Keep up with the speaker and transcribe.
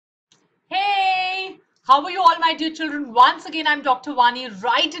How are you all, my dear children? Once again, I'm Dr. Vani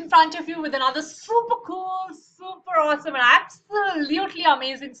right in front of you with another super cool, super awesome, and absolutely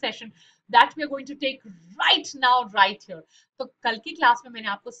amazing session that we are going to take right now, right here. तो कल की class में मैंने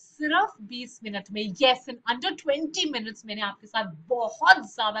आपको सिर्फ 20 minute में, yes, in under 20 minutes मैंने आपके साथ बहुत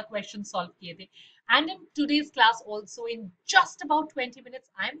ज्यादा क्वेश्चन सॉल्व किए थे. And in today's class also, in just about 20 minutes,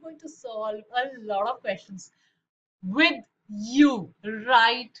 I'm going to solve a lot of questions with you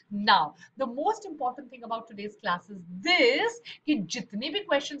right now. The most important thing about today's class is this कि जितने भी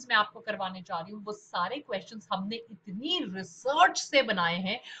questions मैं आपको करवाने जा रही हूँ वो सारे questions हमने इतनी research से बनाए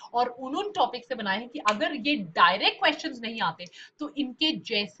हैं और उन टॉपिक से बनाए हैं कि अगर ये डायरेक्ट questions नहीं आते तो इनके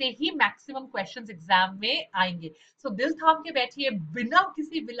जैसे ही मैक्सिमम questions एग्जाम में आएंगे. सो दिल थाम के बैठिए, बिना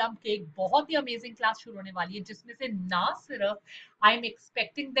किसी विलंब के एक बहुत ही अमेजिंग क्लास शुरू होने वाली है जिसमें से ना सिर्फ I am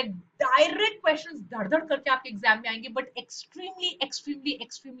expecting that direct questions धड़-धड़ करके आपके एग्जाम में आएंगे, but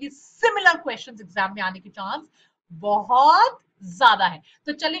extremely similar questions exam में आने के चांस बहुत ज्यादा है.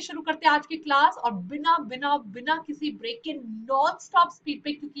 तो चलिए शुरू करते हैं आज की क्लास और बिना बिना बिना किसी ब्रेक के नॉन स्टॉप स्पीड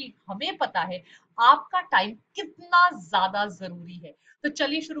पे, क्योंकि हमें पता है आपका टाइम कितना ज्यादा जरूरी है. तो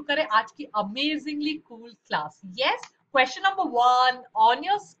चलिए शुरू करें आज की amazingly cool class. Yes, question number 1 on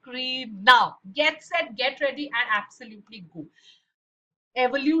your screen now. Get set, get ready and absolutely go.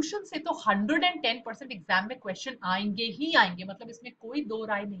 Evolution से तो 110% एग्जाम में क्वेश्चन आएंगे ही आएंगे, मतलब इसमें कोई दो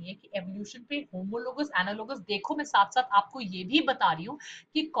राय नहीं है कि एवोल्यूशन पे होमोलोगस एनालोगस. देखो मैं साथ साथ आपको ये भी बता रही हूँ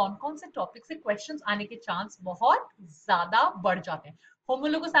कि कौन कौन से टॉपिक से क्वेश्चंस आने के चांस बहुत ज्यादा बढ़ जाते हैं.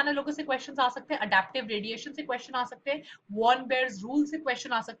 होमोलोगस एनालोगस से क्वेश्चंस आ सकते हैं, अडैप्टिव रेडिएशन से क्वेश्चन आ सकते हैं, वॉन बेयर्स रूल से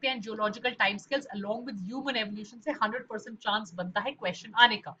क्वेश्चन आ सकते हैं, geological टाइमस्केल्स along with human evolution से 100% चांस बनता है क्वेश्चन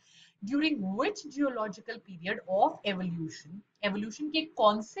आने का. During which geological period of evolution के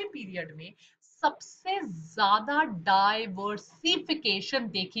कौन से पीरियड में सबसे ज्यादा डाइवर्सिफिकेशन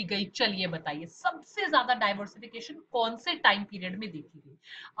देखी गई? चलिए बताइए, सबसे ज्यादा डाइवर्सिफिकेशन कौन से टाइम पीरियड में देखी गई?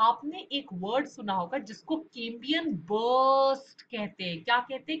 आपने एक वर्ड सुना होगा जिसको केम्बियन बर्स्ट कहते हैं. क्या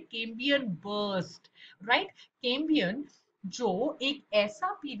कहते हैं? केम्बियन बर्स्ट, राइट. केम्बियन जो एक ऐसा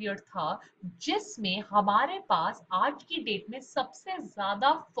पीरियड था जिसमें हमारे पास आज की डेट में सबसे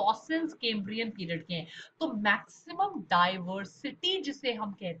ज्यादा फॉसिल्स केम्ब्रियन पीरियड के हैं. तो मैक्सिमम डाइवर्सिटी जिसे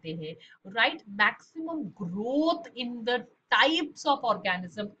हम कहते हैं, right, maximum growth in the types of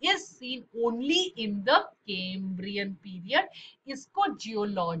organism is seen only in the Cambrian period. इसको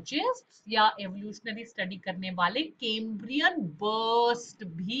जियोलॉजिस्ट या एवोल्यूशनरी स्टडी करने वाले केम्ब्रियन बर्स्ट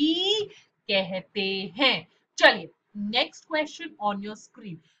भी कहते हैं. चलिए next question on your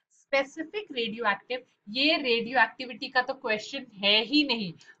screen. Specific radio active, ये रेडियो एक्टिविटी का तो क्वेश्चन है ही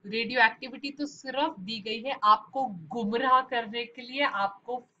नहीं. रेडियो एक्टिविटी तो सिर्फ दी गई है आपको गुमराह करने के लिए,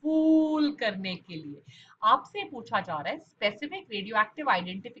 आपको फूल करने के लिए. आपसे पूछा जा रहा है specific radio active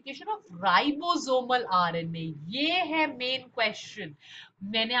identification of ribosomal RNA. ये है मेन क्वेश्चन.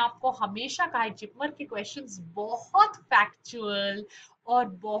 मैंने आपको हमेशा कहा है जिपमर के क्वेश्चंस बहुत फैक्चुअल और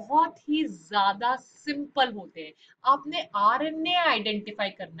बहुत ही ज्यादा सिंपल होते हैं. आपने आरएनए आइडेंटिफाई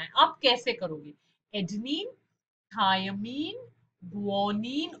करना है. आप कैसे करोगे? एडेनिन, थायमीन,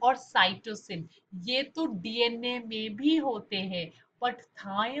 गुआनिन और साइटोसिन, ये तो डीएनए में भी होते हैं, बट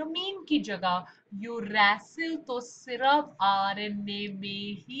थायमीन की जगह यूरैसिल तो सिर्फ आरएनए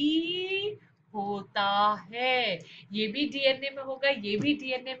में ही होता है. ये भी डीएनए में होगा, ये भी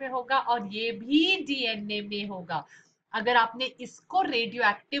डीएनए में होगा और ये भी डीएनए में होगा. अगर आपने इसको रेडियो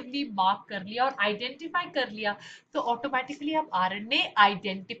एक्टिवली मार्क कर लिया और आइडेंटिफाई कर लिया तो ऑटोमेटिकली आप आरएनए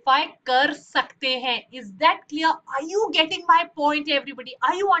आइडेंटिफाई कर सकते हैं. Is that clear? Are you getting my point everybody?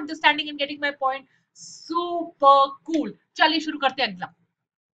 Are you understanding and getting my point? Super cool. चलिए शुरू करते हैं अगला.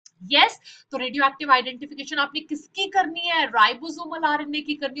 यस, तो रेडियो एक्टिव आइडेंटिफिकेशन आपने किसकी करनी है? राइबोसोमल आरएनए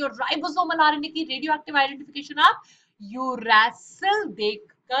की करनी है. और राइबोसोमल आरएनए की रेडियो एक्टिव आइडेंटिफिकेशन आप यूरैसिल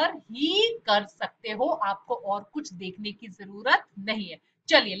देखकर ही कर सकते हो. आपको और कुछ देखने की जरूरत नहीं है.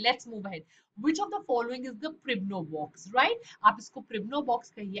 चलिए let's move ahead. Which of the following is the Pribno box, right? आप इसको Pribno box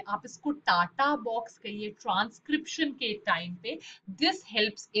कहिए, आप इसको टाटा बॉक्स कहिए. ट्रांसक्रिप्शन के टाइम पे दिस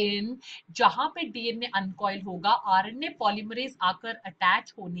हेल्प्स इन, जहां पे डीएनए अनकॉइल होगा, आरएनए पॉलीमरेज आकर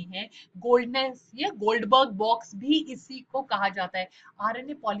अटैच होनी है. गोल्डनेस या गोल्डबर्ग बॉक्स भी इसी को कहा जाता है.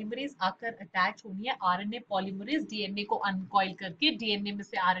 आरएनए पॉलीमरेज आकर अटैच होनी है. आरएनए पॉलीमरेज डीएनए को अनकॉइल करके डीएनए में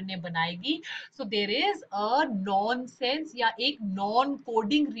से आरएनए बनाएगी. So there is a nonsense या एक नॉन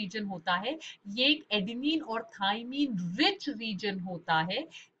कोडिंग रीजन होता है. ये एक एडेनिन और थाइमीन रिच रीजन होता है.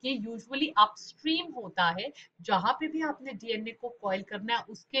 ये यूजुअली अपस्ट्रीम होता है. जहां पे भी आपने डीएनए को कॉइल करना है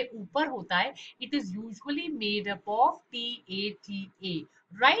उसके ऊपर होता है. It is usually made up of TATA,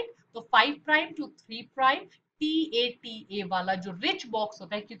 right. तो 5 प्राइम टू 3 प्राइम TATA वाला जो रिच बॉक्स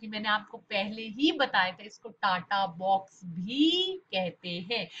होता है, क्योंकि मैंने आपको पहले ही बताया था इसको टाटा बॉक्स भी कहते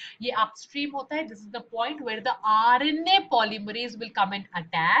हैं, ये अपस्ट्रीम होता है. This is the point where the RNA polymerase will come and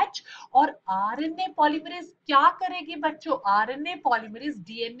attach. और आरएनए पॉलीमरेज क्या करेगी बच्चों? आरएनए पॉलीमरेज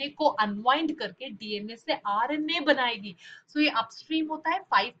डीएनए को अनवाइंड करके डीएनए से आरएनए बनाएगी. सो ये अपस्ट्रीम होता है,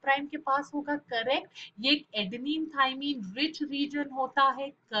 5 प्राइम के पास होगा. करेक्ट. ये एक एडेनिन थाइमिन रिच रीजन होता है.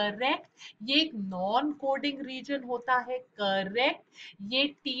 करेक्ट. ये एक नॉन कोडिंग रीजन होता है. करेक्ट. ये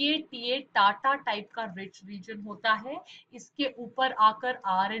टीए टाटा टाइप का रिच रीजन होता है. इसके ऊपर आकर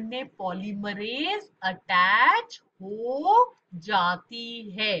आरएनए पॉलीमरेज अटैच हो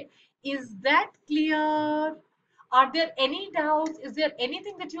जाती है. Is that clear? Are there any doubts? Is there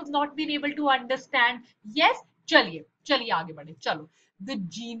anything that you have not been able to understand? Yes. चलिए चलिए आगे बढ़े. चलो. The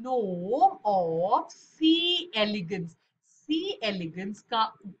genome of C. elegans. C. elegans का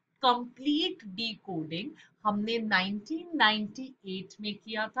कंप्लीट डिकोडिंग हमने 1998 में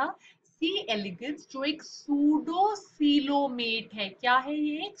किया था. सी एलिगेंस जो एक सूडोसीलोमेट है. क्या है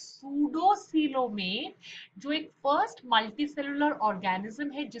ये? एक सूडोसीलोमेट जो एक फर्स्ट मल्टीसेलुलर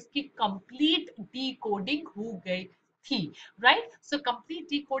ऑर्गेनिज्म है जिसकी कंप्लीट डिकोडिंग हो गई थी. राइट. सो कंप्लीट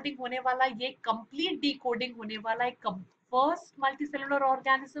डिकोडिंग होने वाला, ये कंप्लीट डिकोडिंग होने वाला एक फर्स्ट मल्टीसेलुलर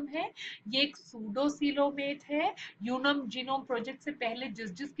ऑर्गेनिज्म है. ये एक सूडोसीलोमेट है. ह्यूमन जीनोम प्रोजेक्ट से पहले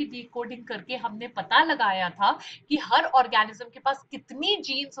जिस जिसकी डिकोडिंग करके हमने पता लगाया था कि हर ऑर्गेनिज्म के पास कितनी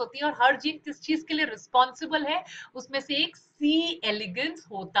जीन्स होती है और हर जीन किस चीज के लिए रिस्पॉन्सिबल है, उसमें से एक सी एलिगेंस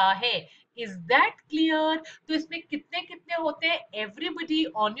होता है. Is that clear? तो इसमें कितने कितने होते हैं? एवरीबडी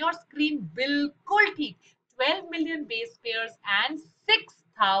ऑन योर स्क्रीन बिल्कुल ठीक. 12 million base pairs and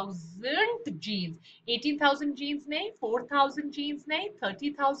 6,000 genes. 18,000 genes नहीं, 4,000 genes नहीं,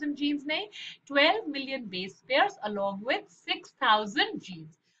 30,000 genes नहीं, 12 million base pairs along with 6,000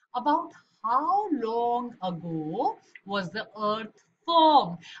 genes. About how long ago was the earth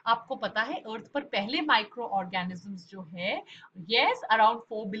formed? आपको पता है अर्थ पर पहले माइक्रो ऑर्गेनिजम्स जो है, yes, around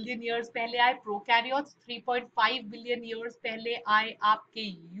 4 billion years पहले आए. प्रोकैरियोट्स 3.5 billion years पहले आए. आपके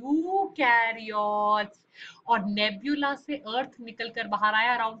यूकैरियोट्स. और नेब्यूला से अर्थ निकलकर बाहर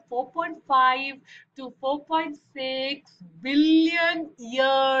आया around 4.5 to 4.6 billion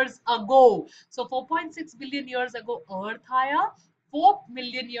years ago. So 4.6 billion years ago अर्थ आया. 4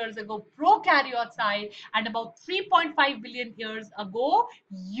 million years ago prokaryotes आए, and about 3.5 billion years ago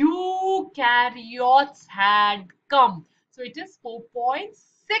eukaryotes had come. So it is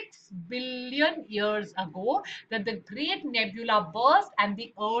 4.6 billion years ago that the great nebula burst and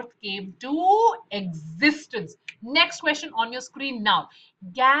the earth came to existence. Next question on your screen now.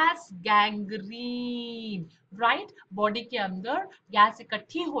 Gas gangrene. Right. Body के अंदर gas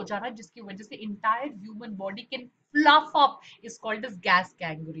इकट्ठी हो जाना जिसकी वजह से entire human body can fluff up is called as gas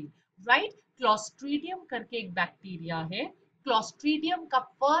gangrene. Right. Clostridium करके एक बैक्टीरिया है. क्लोस्ट्रीडियम का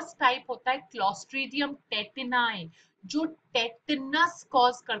फर्स्ट टाइप होता है क्लोस्ट्रीडियम टेटिनाई जो टेटनस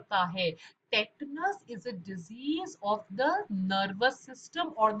कॉज करता है. Tetanus is a disease of the nervous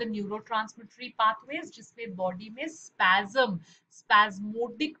system or the neurotransmitter pathways जिसमें बॉडी में spasm,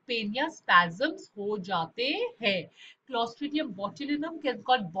 spasmodic pain या spasms हो जाते हैं. Clostridium botulinum can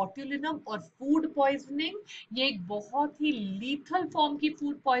called botulinum और food poisoning. ये एक बहुत ही lethal form की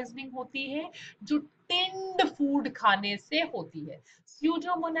food poisoning होती है जो टिन्ड फूड खाने से होती है.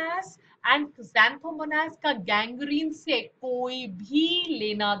 स्यूडोमोनास एंड xanthomonas का गैंग्रीन से कोई भी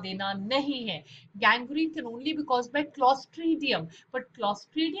लेना देना नहीं है. Gangrene can only B caused by clostridium. But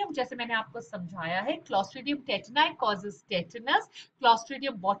clostridium जैसे मैंने आपको समझाया है, clostridium टेटनाई causes tetanus,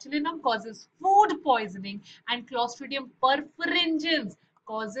 clostridium botulinum causes food poisoning and clostridium परफरेंजेंस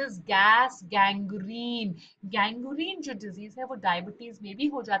causes gas gangrene. Gangrene जो डिजीज है वो डायबिटीज में भी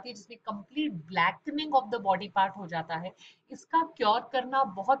हो जाती है जिसमें complete blackening of the body part हो जाता है. इसका क्योर करना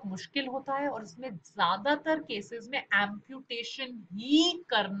बहुत मुश्किल होता है और इसमें ज्यादातर केसेस में एम्प्यूटेशन ही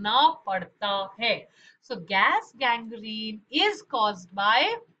करना पड़ता है. सो gas gangrene is caused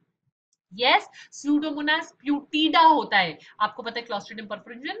by yes Pseudomonas प्यूटिडा होता है. आपको पता है क्लोस्ट्रीडियम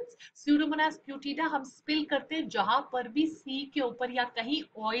परफरेंजेंस. स्यूडोमोनास प्यूटिडा हम स्पिल करते हैं जहां पर भी सी के ऊपर या कहीं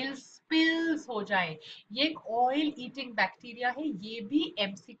ऑयल स्पिल्स हो जाए. ये एक ऑयल ईटिंग बैक्टीरिया है. ये भी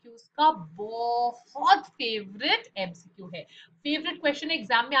एमसीक्यूज का बहुत फेवरेट एमसीक्यू है. फेवरेट क्वेश्चन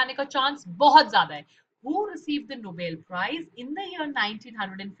एग्जाम में आने का चांस बहुत ज्यादा है. who received the Nobel Prize in the year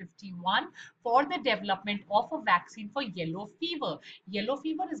 1951 for the development of a vaccine for yellow fever. Yellow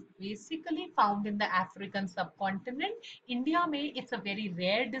fever is basically found in the African subcontinent. India may, it's a very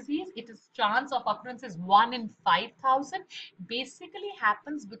rare disease. It is chance of occurrence is 1 in 5,000. Basically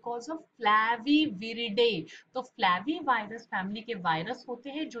happens because of flaviviridae. तो flavivirus family के virus होते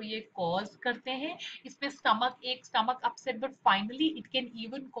हैं जो ये cause करते हैं. इसमें stomach upset, but finally it can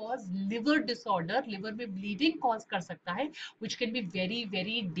even cause liver disorder. Liver में bleeding cause कर सकता है, which can be very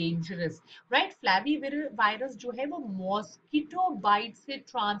very dangerous. Right? Flavivirus जो है वो mosquito bite से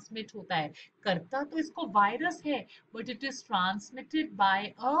transmit होता है. करता तो इसको virus है, but it is transmitted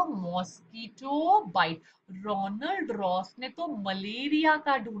by a mosquito bite. Ronald Ross ने तो मलेरिया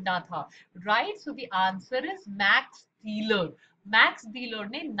का ढूंढा था. Right, so the answer is max Theiler. Max Theiler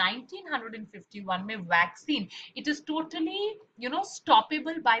ने 1951 में vaccine, it is totally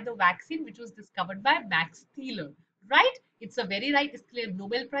stoppable by the vaccine which was discovered by max Theiler. Right, it's a very right. इसके लिए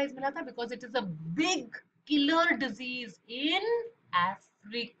Nobel prize मिला था because it is a big killer disease in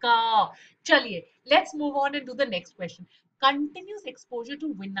Africa. चलिए, let's move on and do the next question. Continuous exposure to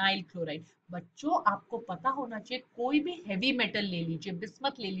vinyl chloride. बच्चों, आपको पता होना चाहिए, कोई भी हैवी मेटल ले लीजिए,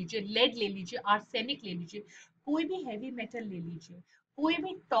 बिस्मथ ले लीजिए, लेड ले लीजिए, आर्सेनिक ले लीजिए, कोई भी हैवी मेटल ले लीजिए, कोई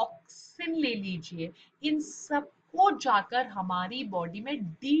भी टॉक्सिन ले लीजिए, इन सबको जाकर हमारी बॉडी में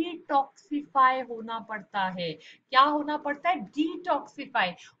डिटॉक्सिफाई होना पड़ता है. क्या होना पड़ता है?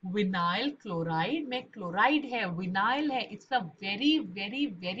 डिटॉक्सिफाई. विनाइल क्लोराइड में क्लोराइड है, विनाइल है, it's a very very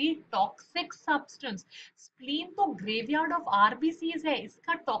very toxic substance. Spleen तो ग्रेवयार्ड ऑफ आरबीसीज है,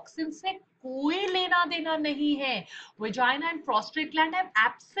 इसका टॉक्सिन से कोई लेना देना नहीं है. Vagina and prostate gland have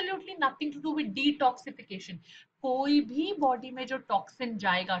absolutely nothing to do with detoxification. कोई भी बॉडी में जो टॉक्सिन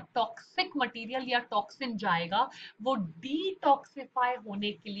जाएगा, टॉक्सिक मटेरियल या टॉक्सिन जाएगा, वो डिटॉक्सिफाई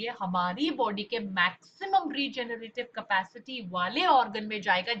होने के लिए हमारी बॉडी के मैक्सिमम रीजेनरेटिव कैपेसिटी वाले ऑर्गन में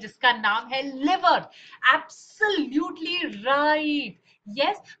जाएगा जिसका नाम है लिवर. Absolutely right.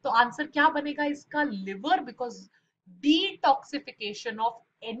 यस, तो आंसर क्या बनेगा इसका? Liver, because detoxification of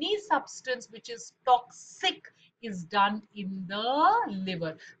any substance which is toxic is done in the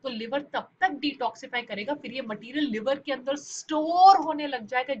liver. तो लिवर तब तक डिटॉक्सिफाई करेगा, फिर ये मटेरियल लिवर के अंदर स्टोर होने लग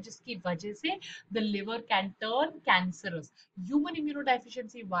जाएगा जिसकी वजह से the liver can turn cancerous. Human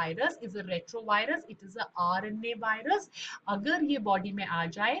immunodeficiency virus is a retrovirus, it is a RNA virus. अगर ये बॉडी में आ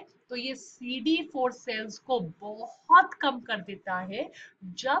जाए तो ये CD4 सेल्स को बहुत कम कर देता है.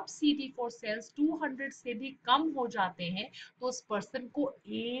 जब CD4 सेल्स 200 से भी कम हो जाते हैं तो उस पर्सन को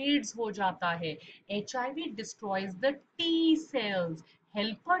एड्स हो जाता है. HIV destroys the T cells.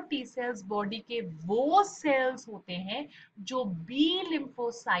 Helper T cells body के वो सेल्स होते हैं जो बी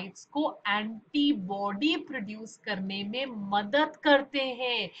लिम्फोसाइट्स को एंटीबॉडी प्रोड्यूस करने में मदद करते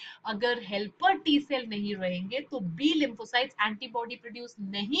हैं. अगर हेल्पर टी सेल नहीं रहेंगे तो बी लिम्फोसाइट्स एंटीबॉडी प्रोड्यूस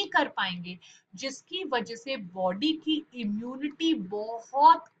नहीं कर पाएंगे, जिसकी वजह से बॉडी की इम्यूनिटी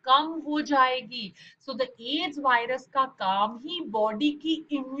बहुत कम हो जाएगी. सो द एड्स वायरस का काम ही बॉडी की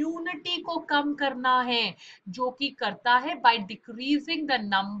इम्यूनिटी को कम करना है, जो कि करता है by decreasing the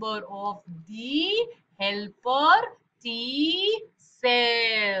number of the helper T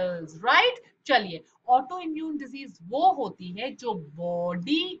cells. Right, चलिए. ऑटो इम्यून डिजीज वो होती है जो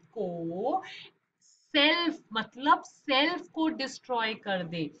बॉडी को सेल्फ को डिस्ट्रॉय कर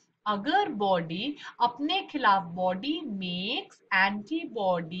दे. अगर बॉडी अपने खिलाफ, body makes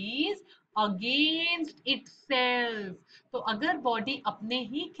antibodies against itself. तो अगर बॉडी अपने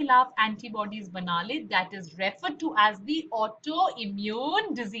ही खिलाफ एंटीबॉडीज बना ले, that is referred to as the auto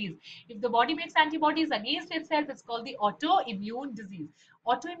immune disease. If the body makes antibodies against itself, it's called the auto immune disease.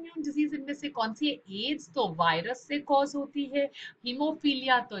 Auto immune disease इनमें से कौन सी है? एड्स तो वायरस से कॉज होती है,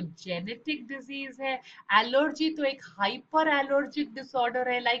 हीमोफीलिया तो जेनेटिक डिजीज है, एलर्जी तो एक हाइपर एलर्जिक डिसऑर्डर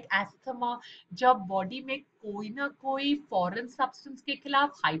है लाइक एस्थमा, जब बॉडी में कोई ना कोई फॉरेन सब्सटेंस के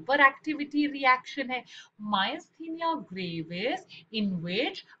खिलाफ हाइपर एक्टिविटी रिएक्शन है. Myasthenia gravis in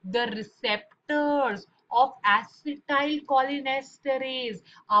which the receptors of acetyl कोलिनेस्टेरेज.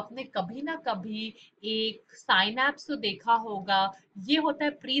 आपने कभी ना कभी एक साइनैप्स तो देखा होगा, ये होता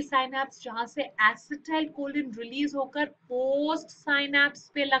है प्री साइनैप्स जहां से एसिटाइल कोलिन रिलीज होकर पोस्ट साइनैप्स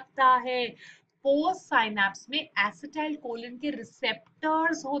पे लगता है. पोस्ट साइनैप्स में एसिटाइल कोलिन के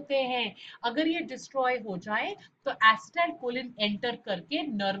रिसेप्टर्स होते हैं. अगर ये डिस्ट्रॉय हो जाए तो एसिटाइल कोलिन एंटर करके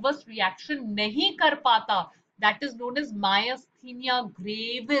नर्वस रिएक्शन नहीं कर पाता, that is known as Myasthenia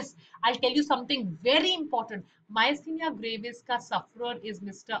Gravis. I'll tell you something very important. Myasthenia Gravis का sufferer is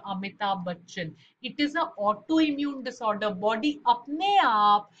Mr. Amitabh Bachchan. It is a autoimmune disorder. Body अपने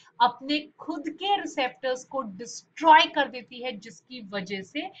आप अपने खुद के receptors को destroy कर देती है, जिसकी वजह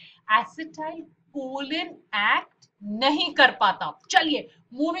से acetyl choline act नहीं कर पाता. चलिए,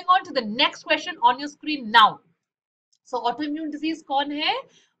 moving on to the next question on your screen now. So autoimmune disease कौन है?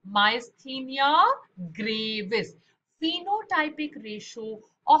 Myasthenia gravis. Phenotypic ratio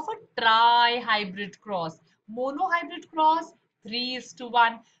of a trihybrid cross. Monohybrid cross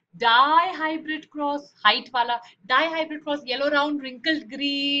 3:1. Dihybrid cross, height वाला dihybrid cross, yellow round wrinkled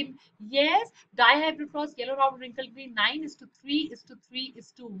green. Yes, dihybrid cross, yellow round wrinkled green.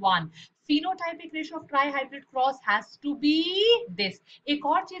 9:3:3:1. Phenotypic ratio of trihybrid cross has to be this. एक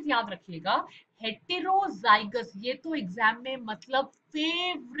और चीज याद रखिएगा, heterozygous, ये तो exam में मतलब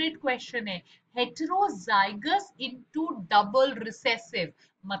फेवरेट क्वेश्चन है. हेटेरोजाइगस इनटू डबल रिसेसिव,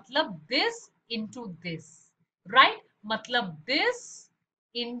 मतलब दिस इनटू दिस, राइट? मतलब this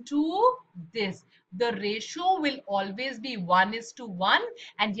into this. The ratio will always be 1:1,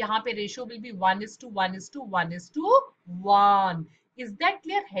 and यहाँ पे ratio will be 1:1:1:1. Is that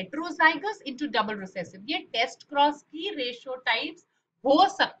clear? Heterozygous into double recessive. ये टेस्ट क्रॉस की ratio types हो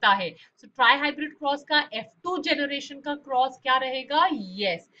सकता है. So ट्राइहाइब्रिड cross का F2 जनरेशन का क्रॉस क्या रहेगा?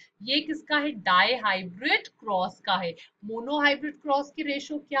 Yes. ये किसका है? डाइहाइब्रिड क्रॉस का है. मोनोहाइब्रिड क्रॉस की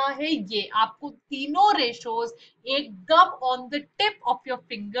रेशियो क्या है? ये आपको तीनों रेशियोज एकदम on the tip of your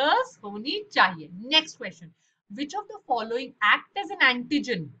fingers होनी चाहिए. Next question, which of the following act as an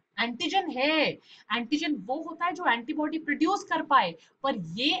antigen? Antigen है. एंटीजन वो होता है जो एंटीबॉडी प्रोड्यूस कर पाए, पर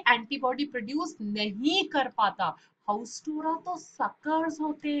ये एंटीबॉडी प्रोड्यूस नहीं कर पाता. हाउसटोरा तो सकर्स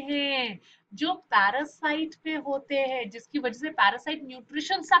होते हैं जो पैरासाइट पे होते हैं, जिसकी वजह से पैरासाइट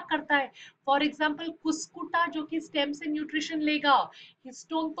न्यूट्रिशन सक करता है. फॉर एग्जाम्पल कुस्कुटा जो कि स्टेम से न्यूट्रिशन लेगा.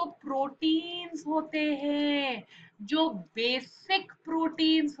 हिस्टोन तो प्रोटीन्स होते हैं जो बेसिक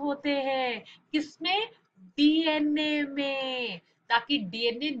प्रोटीन्स होते हैं, किसमें? डीएनए में, ताकि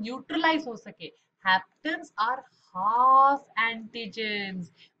डीएनए न्यूट्रलाइज हो सके. Haptens are half antigens,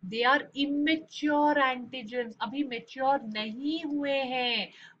 they are immature antigens, अभी मेच्योर नहीं हुए हैं,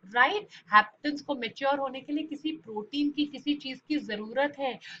 राइट? हैप्टेंस को मेच्योर होने के लिए किसी प्रोटीन की, किसी चीज की जरूरत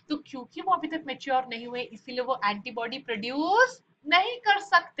है. तो क्योंकि वो अभी तक मेच्योर नहीं हुए, इसीलिए वो एंटीबॉडी प्रोड्यूस नहीं कर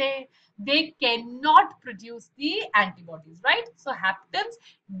सकते. they cannot produce the antibodies, right? So haptens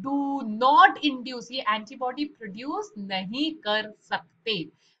do not induce, ये antibody produce नहीं कर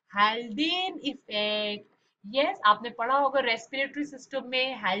सकते. Haldane effect, यस आपने पढ़ा होगा रेस्पिरेटरी सिस्टम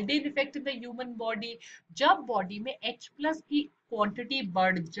में हेल्डेन effect in the human body. जब बॉडी में H प्लस की क्वांटिटी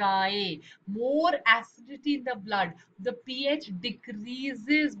बढ़ जाए, मोर acidity in the blood, the pH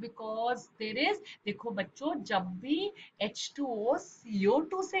decreases because there is, देखो बच्चों, जब भी H2O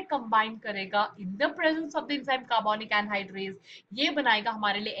CO2 से कंबाइन करेगा in the presence of the enzyme carbonic anhydrase, ये बनाएगा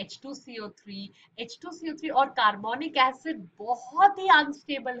हमारे लिए H2CO3. H2CO3 और कार्बोनिक एसिड बहुत ही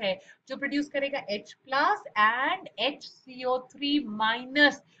अनस्टेबल है, जो प्रोड्यूस करेगा H plus and HCO3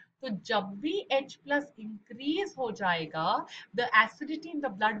 minus. तो जब भी H प्लस इंक्रीज हो जाएगा, the acidity in the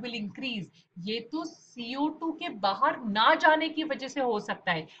blood will increase. ये तो CO2 के बाहर ना जाने की वजह से हो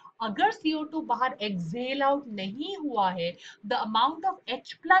सकता है. अगर CO2 बाहर एक्सेल आउट नहीं हुआ है, the amount of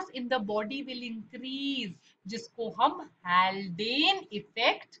H plus in the body will increase, जिसको हम हैल्डेन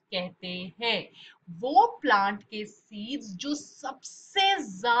इफेक्ट कहते हैं. वो प्लांट के सीड्स जो सबसे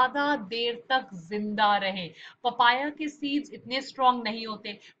ज्यादा देर तक जिंदा रहे. पपाया के सीड्स इतने स्ट्रॉन्ग नहीं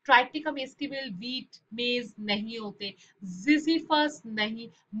होते, ट्राइटिकम एस्टिवल, व्हीट, मेज नहीं होते, जिजीफस नहीं,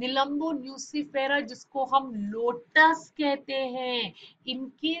 निलंबो न्यूसिफेरा जिसको हम लोटस कहते हैं,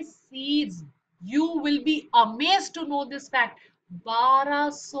 इनके seeds, you will be amazed to know this fact,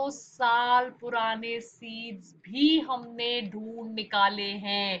 1200 साल पुराने सीड्स भी हमने ढूंढ निकाले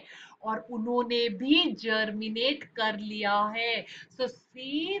हैं और उन्होंने भी जर्मिनेट कर लिया है. So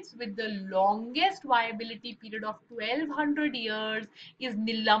seeds with the longest viability period of 1200 years is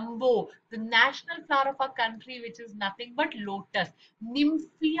Nilambo, the national flower of our country, which is nothing but lotus.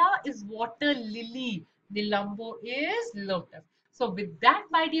 Nymphia is water lily. Nilambo is lotus. So with that,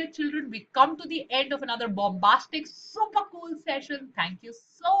 my dear children, we come to the end of another bombastic, super cool session. Thank you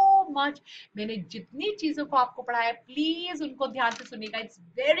so much. मैंने जितनी चीजों को आपको पढ़ाया, please उनको ध्यान से सुनिएगा. It's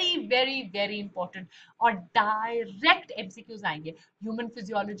very very very important. और डायरेक्ट एमसीक्यूज आएंगे. ह्यूमन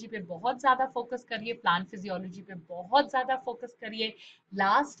फिजियोलॉजी पे बहुत ज्यादा फोकस करिए, प्लांट फिजियोलॉजी पे बहुत ज्यादा फोकस करिए.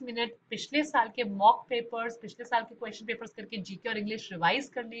 लास्ट मिनट पिछले साल के मॉक पेपर्स, पिछले साल के क्वेश्चन पेपर्स करके जीके और इंग्लिश रिवाइज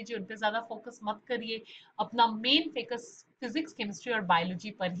कर लीजिए. उन पे ज्यादा फोकस मत करिए. अपना मेन फोकस फिजिक्स, केमिस्ट्री और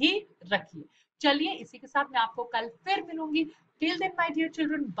बायोलॉजी पर ही रखिए। चलिए इसी के साथ मैं आपको कल फिर मिलूंगी। Till then my dear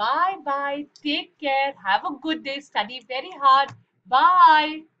children, bye bye, take care, have a good day, study very hard,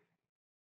 bye.